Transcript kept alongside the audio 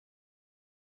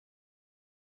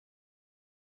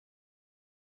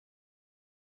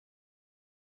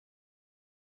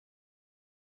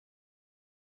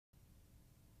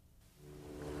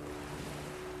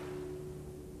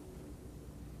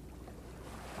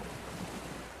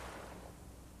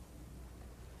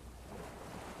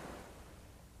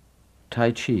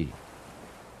Tai Chi,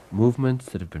 movements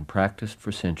that have been practiced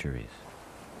for centuries.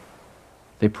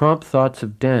 They prompt thoughts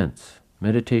of dance,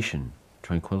 meditation,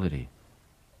 tranquility.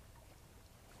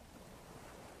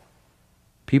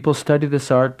 People study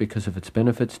this art because of its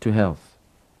benefits to health,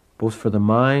 both for the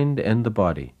mind and the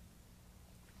body.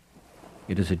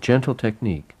 It is a gentle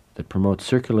technique that promotes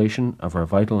circulation of our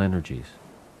vital energies.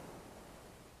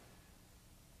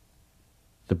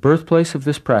 The birthplace of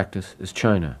this practice is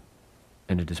China,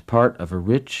 and it is part of a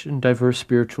rich and diverse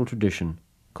spiritual tradition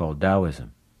called Daoism.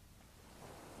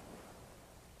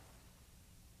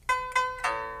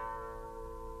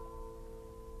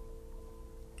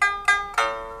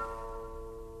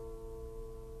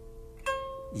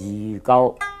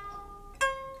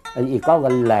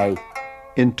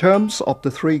 In terms of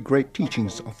the three great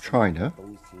teachings of China,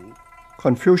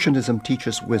 Confucianism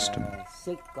teaches wisdom,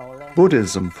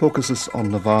 Buddhism focuses on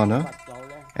nirvana,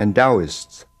 and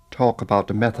Taoists talk about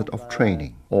the method of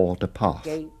training, or the path.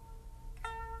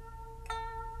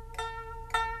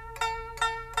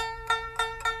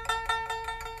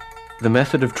 The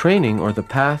method of training, or the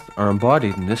path, are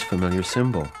embodied in this familiar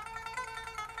symbol.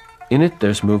 In it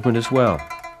there's movement as well,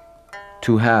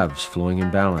 two halves flowing in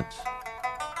balance,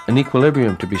 an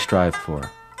equilibrium to be strived for.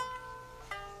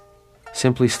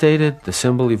 Simply stated, the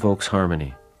symbol evokes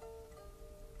harmony.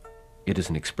 It is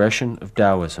an expression of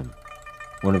Daoism,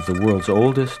 one of the world's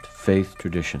oldest faith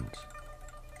traditions.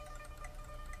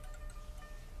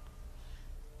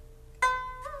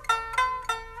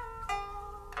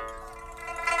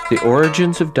 The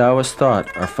origins of Taoist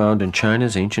thought are found in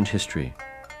China's ancient history.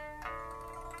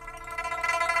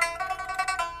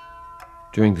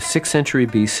 During the 6th century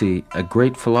B.C., a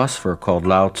great philosopher called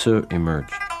Lao Tzu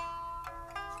emerged.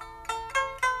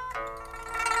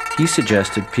 He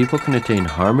suggested people can attain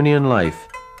harmony in life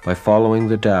by following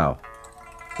the Tao,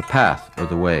 the path or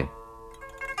the way.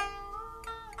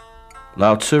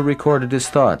 Lao Tzu recorded his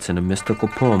thoughts in a mystical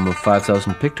poem of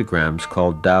 5,000 pictograms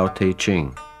called Tao Te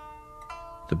Ching,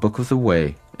 the Book of the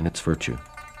Way and its virtue.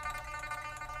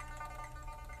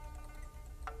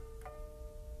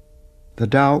 The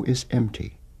Tao is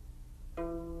empty.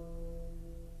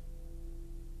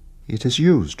 It is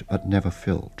used but never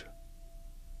filled.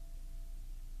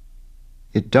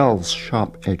 It dulls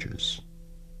sharp edges,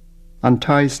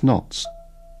 unties knots,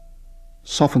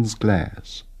 softens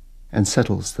glares, and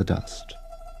settles the dust.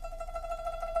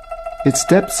 Its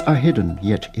depths are hidden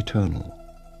yet eternal.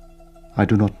 I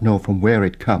do not know from where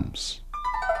it comes.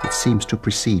 It seems to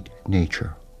precede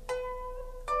nature.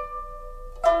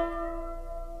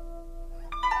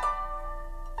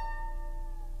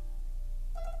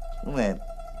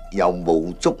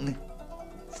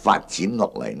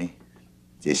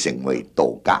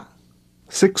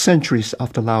 Six centuries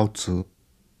after Lao Tzu,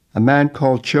 a man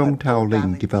called Zhang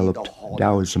Daoling developed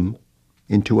Daoism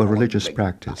into a religious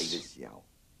practice.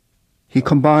 He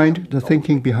combined the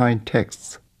thinking behind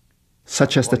texts,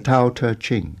 such as the Tao Te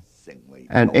Ching,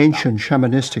 and ancient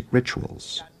shamanistic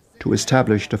rituals, to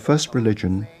establish the first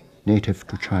religion native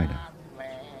to China.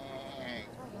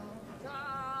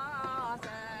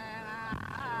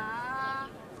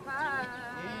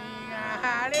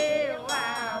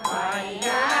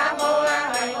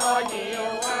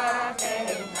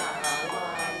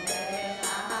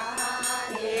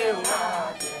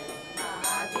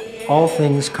 All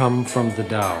things come from the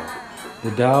Tao.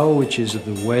 The Tao, which is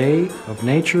the way of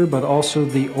nature, but also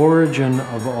the origin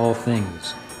of all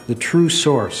things, the true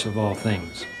source of all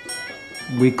things.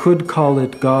 We could call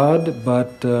it God,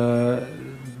 but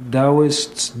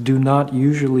Taoists do not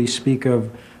usually speak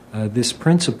of this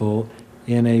principle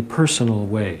in a personal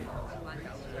way.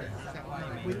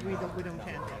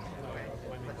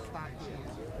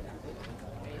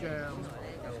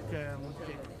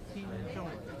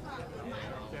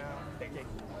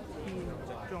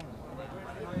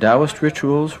 Taoist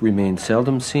rituals remain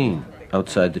seldom seen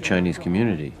outside the Chinese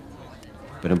community,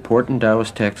 but important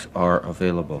Taoist texts are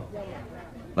available.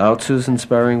 Lao Tzu's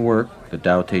inspiring work, the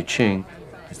Tao Te Ching,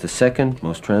 is the second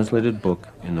most translated book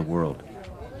in the world.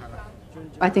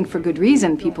 I think for good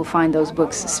reason people find those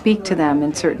books speak to them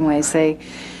in certain ways.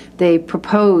 They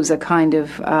propose a kind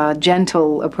of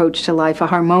gentle approach to life, a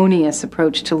harmonious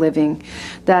approach to living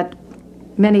that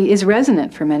is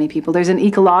resonant for many people. There's an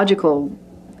ecological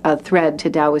thread to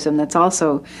Taoism that's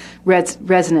also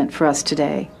resonant for us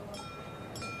today.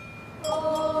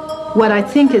 What I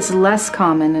think is less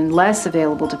common and less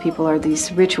available to people are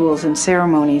these rituals and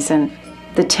ceremonies, and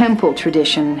the temple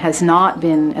tradition has not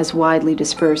been as widely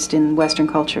dispersed in Western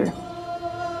culture.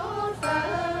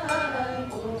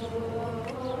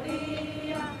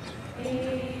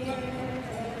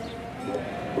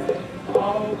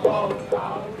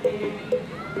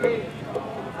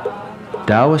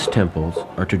 Taoist temples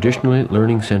are traditionally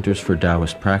learning centers for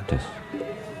Taoist practice.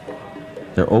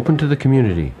 They're open to the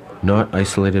community, not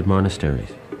isolated monasteries.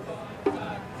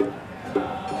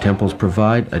 Temples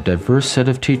provide a diverse set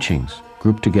of teachings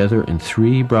grouped together in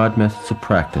three broad methods of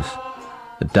practice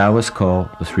that Taoists call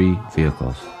the three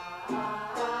vehicles.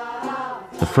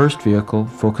 The first vehicle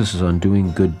focuses on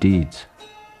doing good deeds.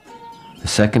 The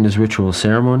second is ritual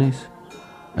ceremonies,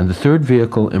 and the third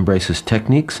vehicle embraces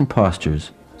techniques and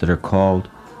postures that are called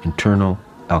internal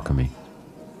alchemy.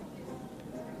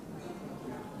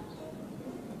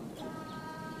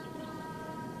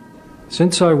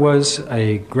 Since I was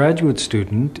a graduate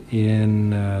student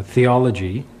in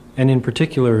theology, and in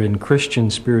particular in Christian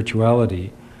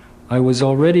spirituality, I was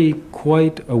already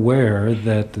quite aware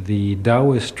that the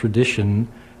Taoist tradition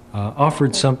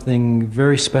offered something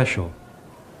very special.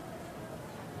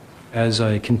 As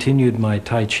I continued my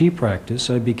Tai Chi practice,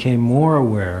 I became more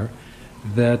aware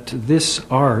that this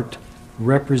art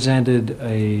represented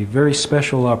a very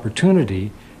special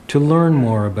opportunity to learn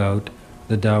more about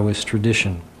the Taoist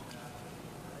tradition.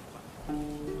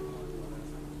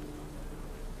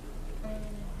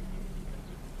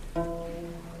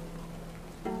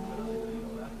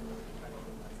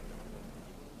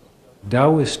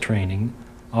 Taoist training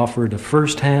offered a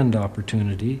first-hand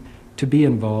opportunity to be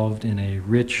involved in a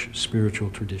rich spiritual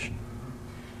tradition.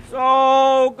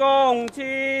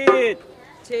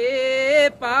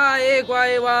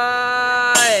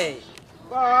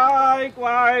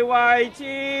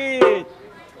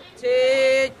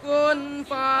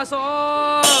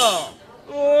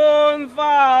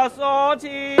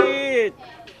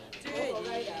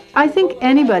 I think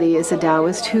anybody is a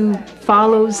Taoist who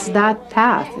follows that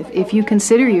path. If you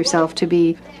consider yourself to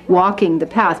be walking the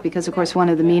path, because of course one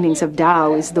of the meanings of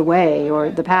Tao is the way or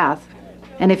the path,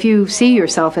 and if you see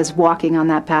yourself as walking on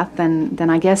that path, then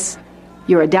I guess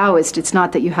you're a Taoist. It's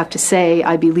not that you have to say,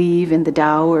 I believe in the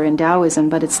Tao or in Taoism,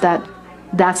 but it's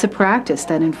that's a practice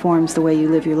that informs the way you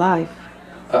live your life.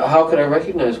 How could I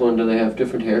recognize one? Do they have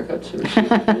different haircuts?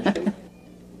 Or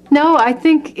No, I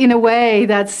think in a way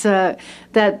that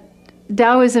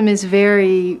Taoism is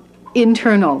very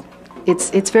internal.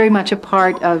 It's very much a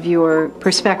part of your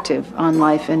perspective on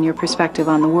life and your perspective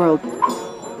on the world.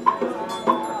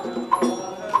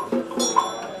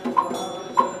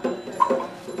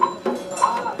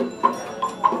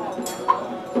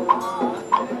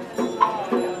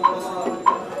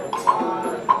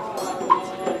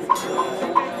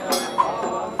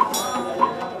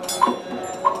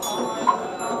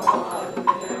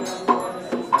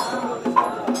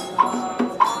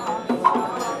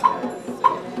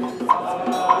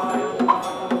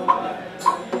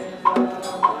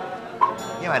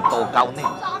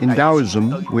 In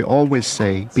Taoism, we always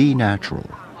say, be natural.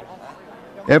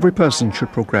 Every person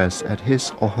should progress at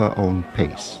his or her own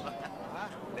pace.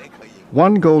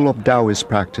 One goal of Taoist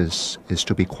practice is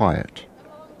to be quiet,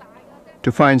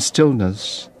 to find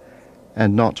stillness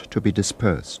and not to be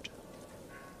dispersed.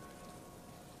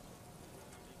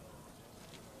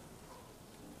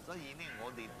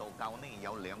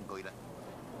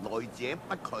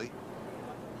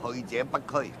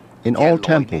 In all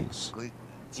temples,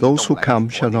 those who come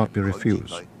shall not be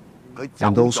refused,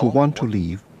 and those who want to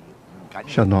leave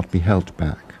shall not be held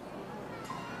back.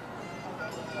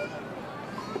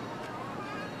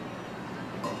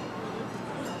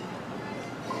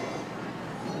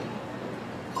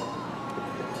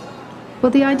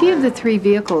 Well, the idea of the three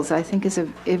vehicles, I think, is a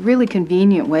really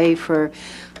convenient way for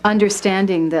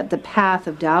understanding that the path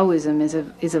of Taoism is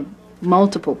a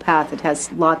multiple path. It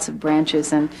has lots of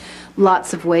branches and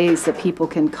lots of ways that people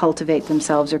can cultivate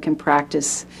themselves or can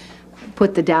practice,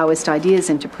 put the Taoist ideas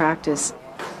into practice.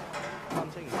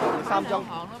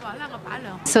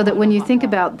 So that when you think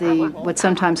about what's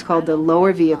sometimes called the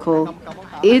lower vehicle,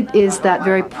 it is that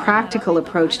very practical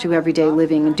approach to everyday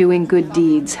living, doing good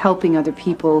deeds, helping other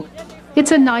people.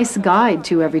 It's a nice guide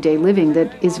to everyday living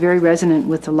that is very resonant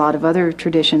with a lot of other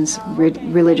traditions,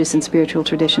 religious and spiritual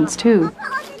traditions too.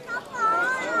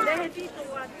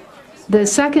 The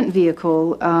second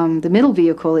vehicle, the middle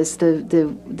vehicle, is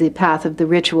the path of the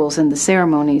rituals and the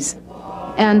ceremonies.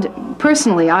 And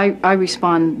personally, I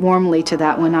respond warmly to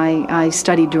that when I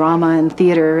study drama and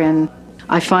theater, and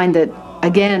I find that,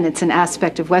 again, it's an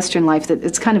aspect of Western life that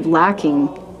it's kind of lacking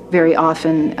very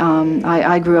often.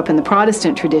 I grew up in the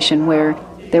Protestant tradition where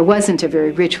there wasn't a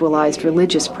very ritualized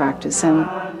religious practice. And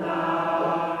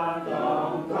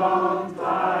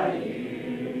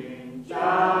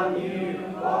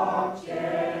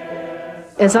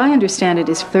as I understand it,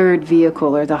 his third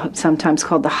vehicle, or sometimes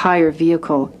called the higher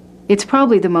vehicle, It's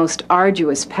probably the most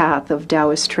arduous path of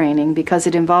Taoist training because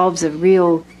it involves a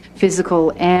real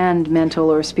physical and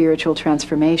mental or spiritual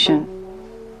transformation.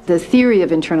 The theory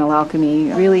of internal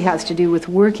alchemy really has to do with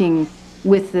working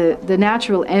with the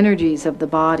natural energies of the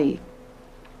body.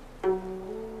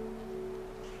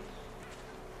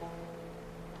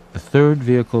 The third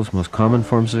vehicle's most common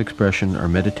forms of expression are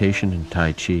meditation and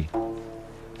Tai Chi.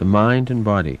 The mind and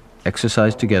body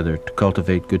exercise together to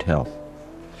cultivate good health.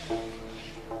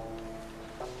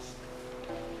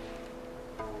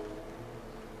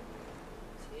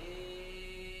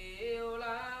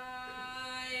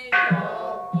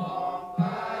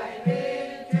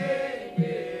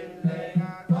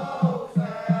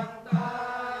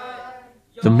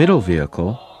 The middle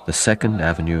vehicle, the second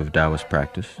avenue of Taoist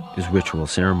practice, is ritual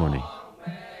ceremony.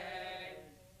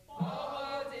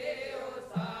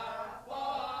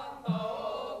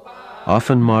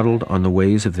 Often modeled on the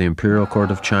ways of the imperial court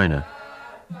of China,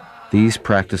 these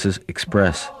practices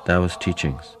express Taoist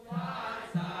teachings.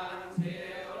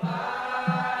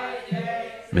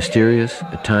 Mysterious,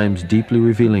 at times deeply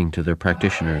revealing to their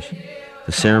practitioners,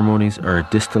 the ceremonies are a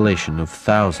distillation of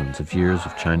thousands of years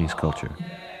of Chinese culture.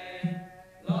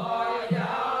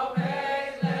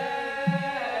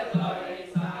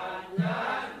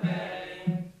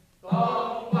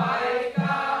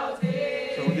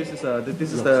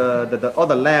 This is all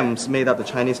the lamps made of the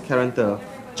Chinese character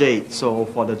jade. So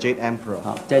for the Jade Emperor.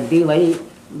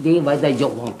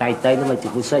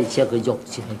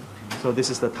 So this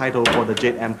is the title for the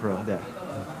Jade Emperor there.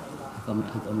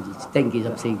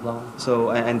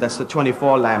 So and that's the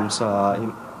 24 lamps,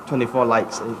 24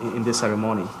 lights in this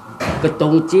ceremony.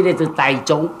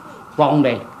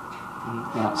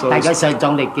 So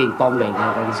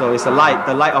it's the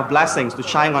light of blessings to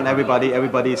shine on everybody.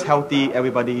 Everybody is healthy.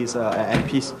 Everybody is and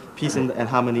peace and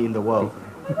harmony in the world.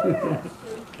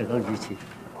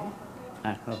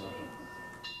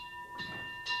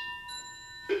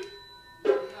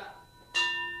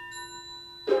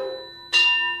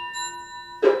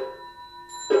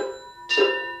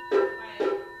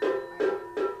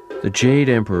 The Jade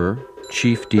Emperor,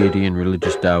 chief deity in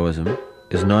religious Taoism,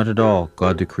 is not at all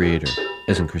God the Creator,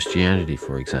 as in Christianity,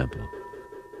 for example.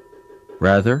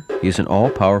 Rather, he is an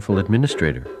all-powerful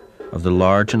administrator of the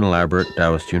large and elaborate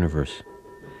Taoist universe,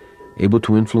 able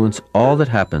to influence all that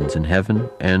happens in heaven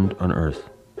and on earth.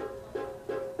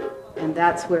 And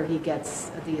that's where he gets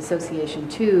the association,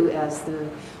 too, as the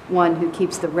one who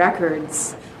keeps the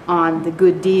records on the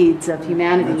good deeds of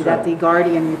humanity that the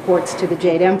guardian reports to the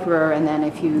Jade Emperor, and then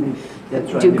if you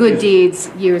do good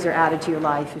deeds, years are added to your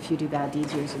life. If you do bad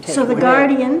deeds, years are taken away. So the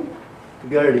guardian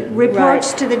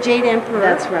reports to the Jade Emperor.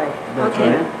 That's right.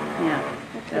 Okay. Yeah,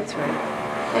 that's right.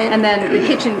 And then the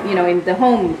kitchen, in the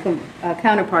home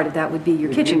counterpart of that would be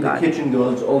your kitchen god. The kitchen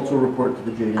gods also report to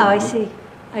the Jade Emperor. Oh,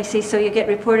 I see. So you get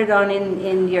reported on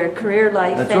in your career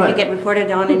life, That's and right. you get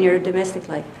reported on in your domestic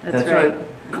life. That's right.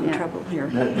 I'm in trouble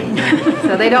here.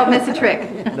 So they don't miss a trick.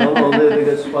 No, they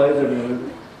get spies everywhere.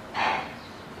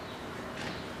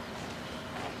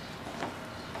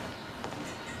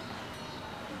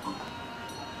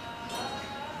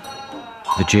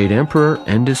 The Jade Emperor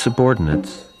and his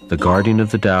subordinates, the guardian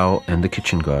of the Tao and the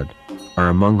kitchen god, are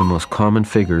among the most common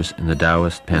figures in the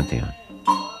Taoist pantheon.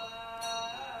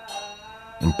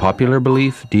 In popular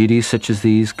belief, deities such as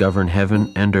these govern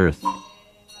heaven and earth.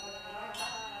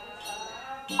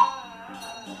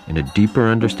 In a deeper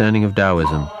understanding of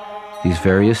Taoism, these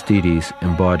various deities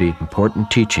embody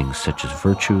important teachings such as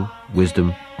virtue,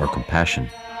 wisdom, or compassion.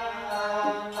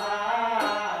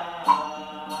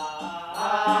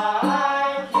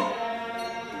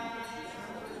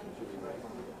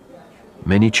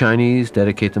 Many Chinese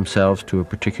dedicate themselves to a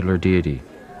particular deity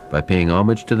by paying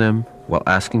homage to them while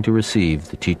asking to receive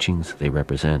the teachings they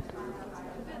represent.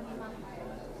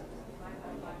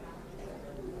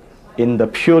 In the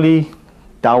purely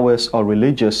Taoist or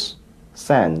religious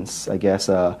sense, I guess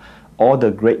all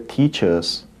the great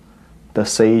teachers, the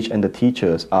sage and the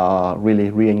teachers, are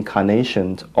really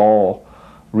reincarnations or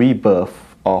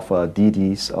rebirth of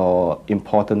deities or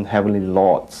important heavenly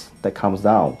lords that comes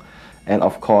down. And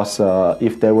of course,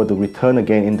 if they were to return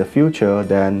again in the future,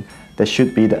 then there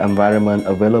should be the environment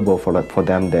available for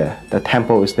them there. The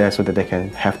temple is there so that they can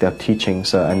have their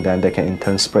teachings and then they can in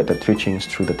turn spread the teachings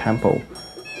through the temple.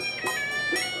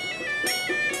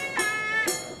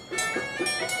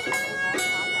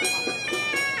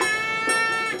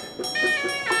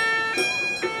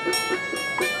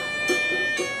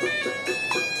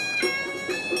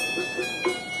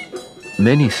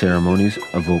 Many ceremonies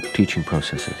evoke teaching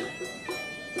processes.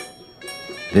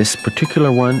 This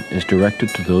particular one is directed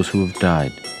to those who have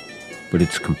died. but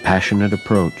its compassionate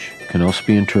approach can also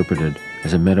be interpreted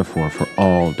as a metaphor for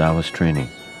all Taoist training.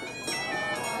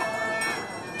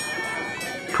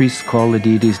 Priests call the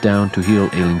deities down to heal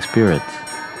ailing spirits.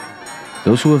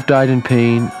 Those who have died in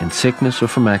pain, in sickness, or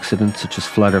from accidents such as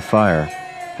flood or fire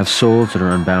have souls that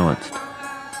are unbalanced.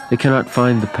 They cannot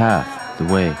find the path, the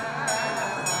way.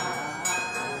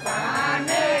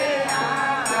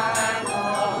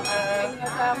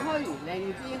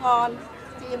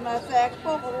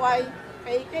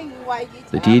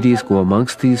 The deities go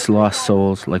amongst these lost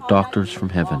souls like doctors from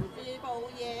heaven.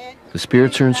 The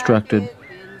spirits are instructed,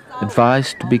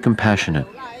 advised to be compassionate,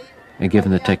 and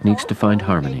given the techniques to find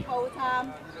harmony.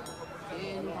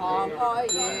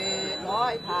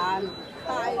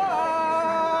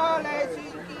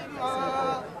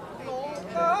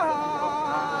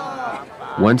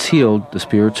 Once healed, the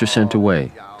spirits are sent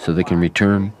away so they can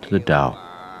return to the Tao.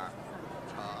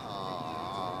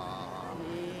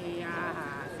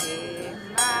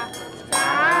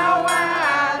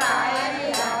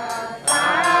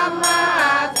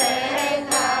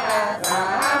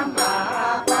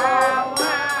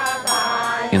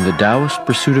 In the Taoist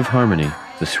pursuit of harmony,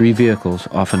 the three vehicles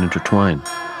often intertwine,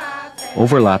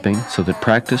 overlapping so that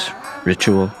practice,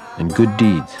 ritual, and good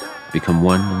deeds become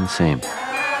one and the same.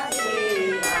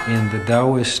 In the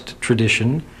Taoist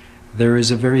tradition, there is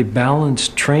a very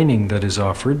balanced training that is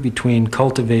offered between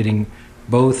cultivating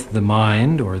both the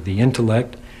mind or the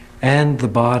intellect and the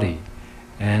body,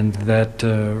 and that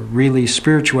really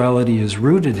spirituality is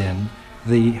rooted in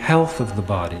the health of the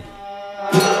body.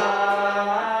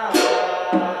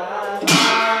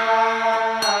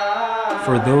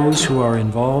 For those who are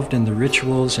involved in the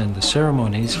rituals and the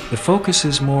ceremonies, the focus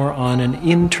is more on an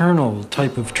internal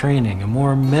type of training, a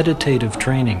more meditative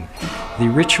training. The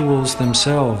rituals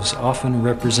themselves often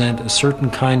represent a certain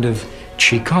kind of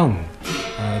qigong,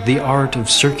 the art of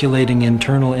circulating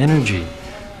internal energy,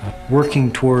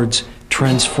 working towards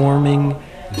transforming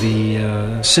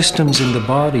the systems in the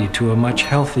body to a much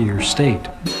healthier state.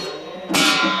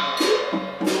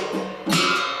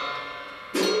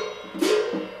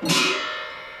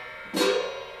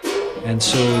 And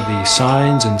so the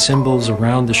signs and symbols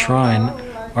around the shrine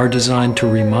are designed to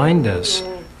remind us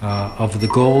of the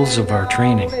goals of our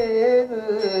training.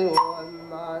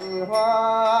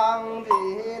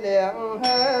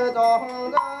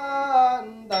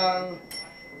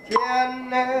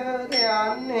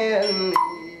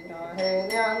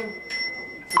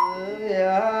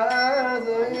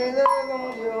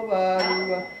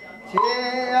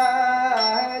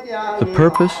 The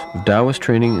purpose of Taoist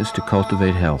training is to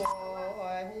cultivate health.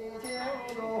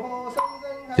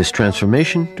 This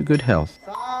transformation to good health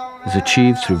is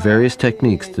achieved through various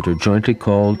techniques that are jointly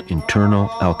called internal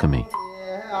alchemy,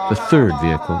 the third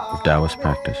vehicle of Taoist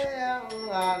practice.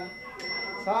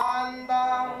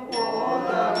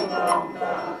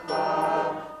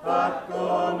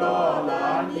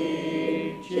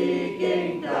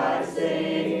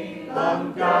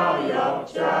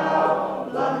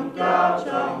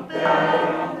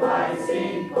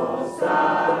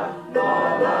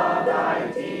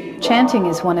 Chanting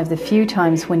is one of the few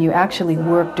times when you actually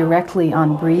work directly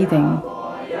on breathing.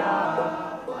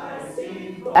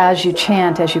 As you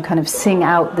chant, as you kind of sing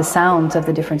out the sounds of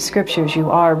the different scriptures,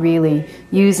 you are really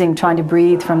trying to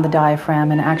breathe from the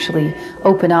diaphragm and actually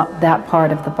open up that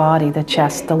part of the body, the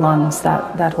chest, the lungs,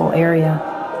 that whole area.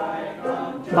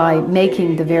 By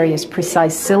making the various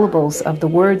precise syllables of the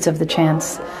words of the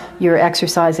chants, you're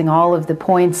exercising all of the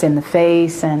points in the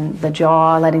face and the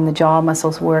jaw, letting the jaw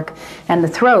muscles work, and the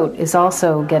throat is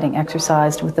also getting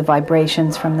exercised with the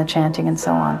vibrations from the chanting and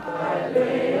so on.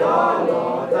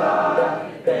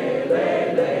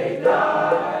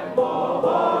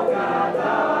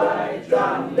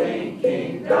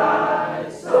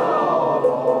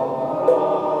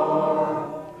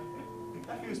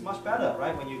 That feels much better,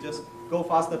 right? When you just go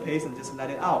faster pace and just let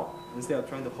it out instead of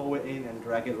trying to hold it in and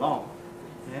drag it along.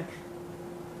 Yeah?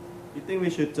 You think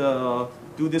we should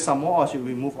do this some more, or should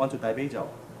we move on to Dai Bei Jiao?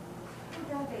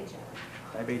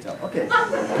 Dai Bei Jiao, okay.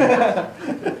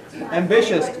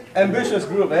 ambitious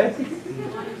group, eh?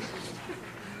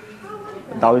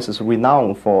 Taoism is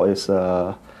renowned for its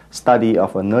study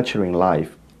of a nurturing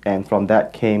life, and from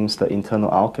that came the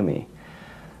internal alchemy.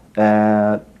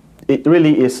 It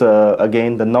really is,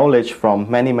 again, the knowledge from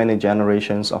many, many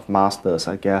generations of masters.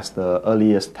 I guess the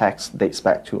earliest text dates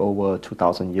back to over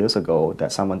 2,000 years ago,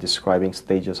 that someone describing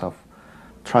stages of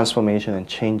transformation and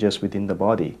changes within the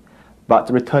body.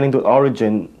 But returning to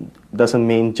origin doesn't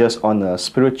mean just on a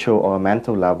spiritual or a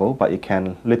mental level, but it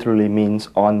can literally mean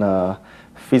on a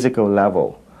physical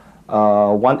level.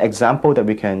 One example that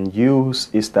we can use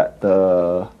is that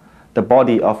the the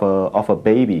body of a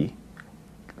baby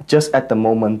just at the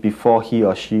moment before he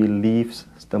or she leaves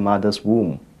the mother's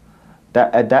womb.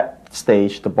 That at that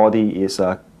stage, the body is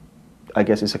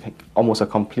almost a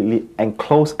completely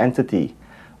enclosed entity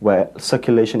where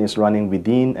circulation is running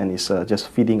within and is just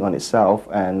feeding on itself,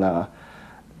 and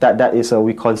that is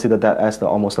we consider that as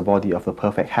almost the body of the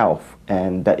perfect health,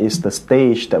 and that is the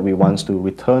stage that we want to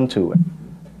return to.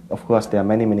 Of course, there are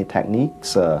many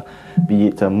techniques, be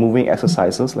it moving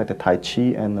exercises like the Tai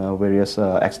Chi and various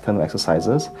external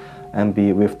exercises, and be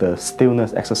it with the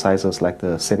stillness exercises like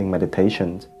the sitting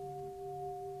meditation.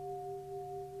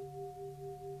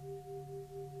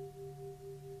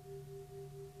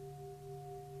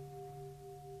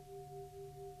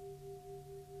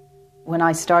 When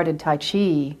I started Tai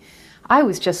Chi, I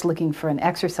was just looking for an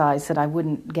exercise that I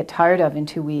wouldn't get tired of in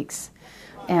 2 weeks.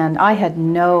 And I had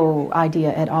no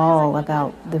idea at all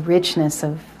about the richness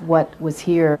of what was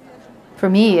here. For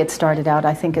me, it started out,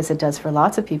 I think, as it does for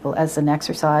lots of people, as an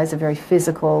exercise, a very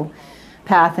physical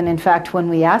path. And in fact, when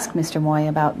we asked Mr. Moy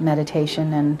about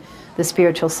meditation and the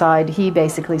spiritual side, he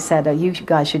basically said, you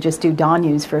guys should just do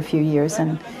Danyus for a few years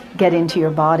and get into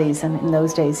your bodies. And in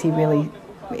those days, he really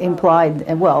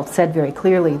implied, well, said very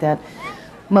clearly that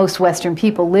most Western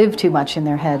people live too much in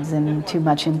their heads and too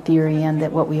much in theory, and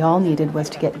that what we all needed was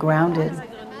to get grounded.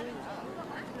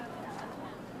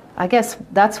 I guess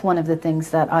that's one of the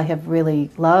things that I have really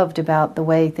loved about the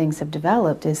way things have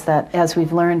developed, is that as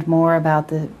we've learned more about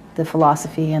the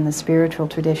philosophy and the spiritual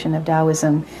tradition of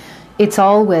Taoism, it's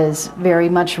always very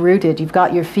much rooted. You've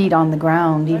got your feet on the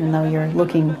ground, even though you're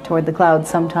looking toward the clouds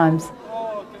sometimes.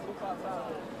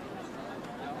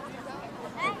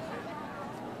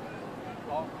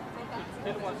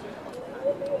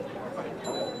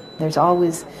 There's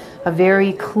always a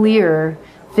very clear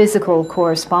physical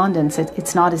correspondence.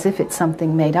 It's not as if it's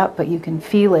something made up, but you can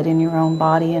feel it in your own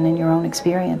body and in your own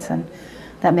experience, and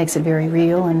that makes it very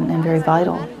real and very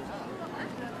vital.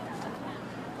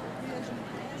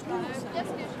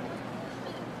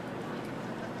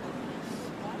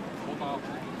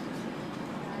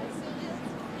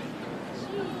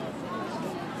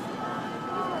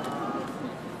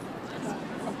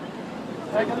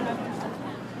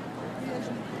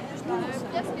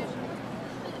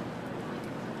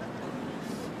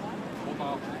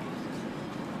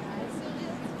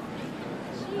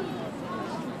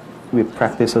 We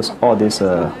practice all these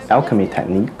alchemy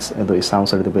techniques, although it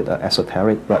sounds a little bit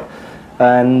esoteric,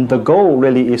 and the goal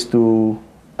really is to,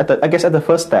 I guess at the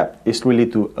first step, is really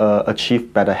to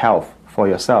achieve better health for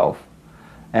yourself.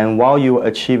 And while you're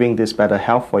achieving this better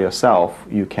health for yourself,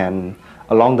 you can,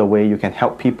 along the way, you can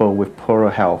help people with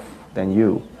poorer health than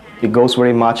you. It goes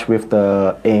very much with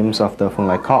the aims of the Feng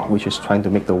Lai Kok, which is trying to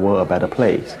make the world a better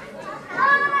place.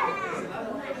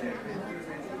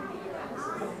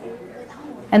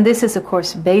 And this is, of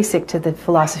course, basic to the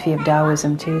philosophy of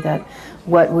Taoism, too, that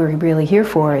what we're really here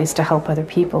for is to help other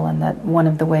people, and that one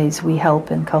of the ways we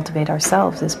help and cultivate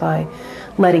ourselves is by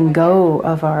letting go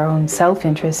of our own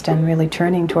self-interest and really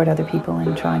turning toward other people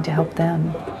and trying to help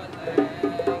them.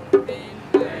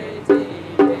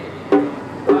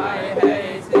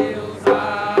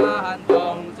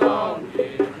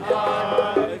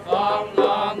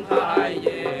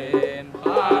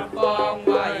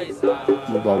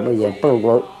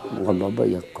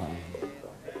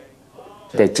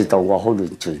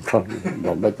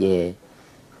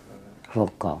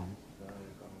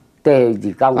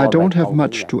 I don't have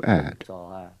much to add.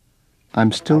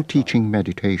 I'm still teaching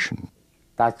meditation.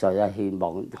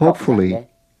 Hopefully,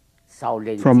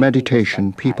 from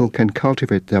meditation, people can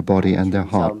cultivate their body and their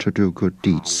heart to do good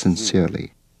deeds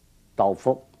sincerely,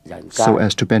 so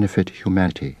as to benefit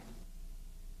humanity.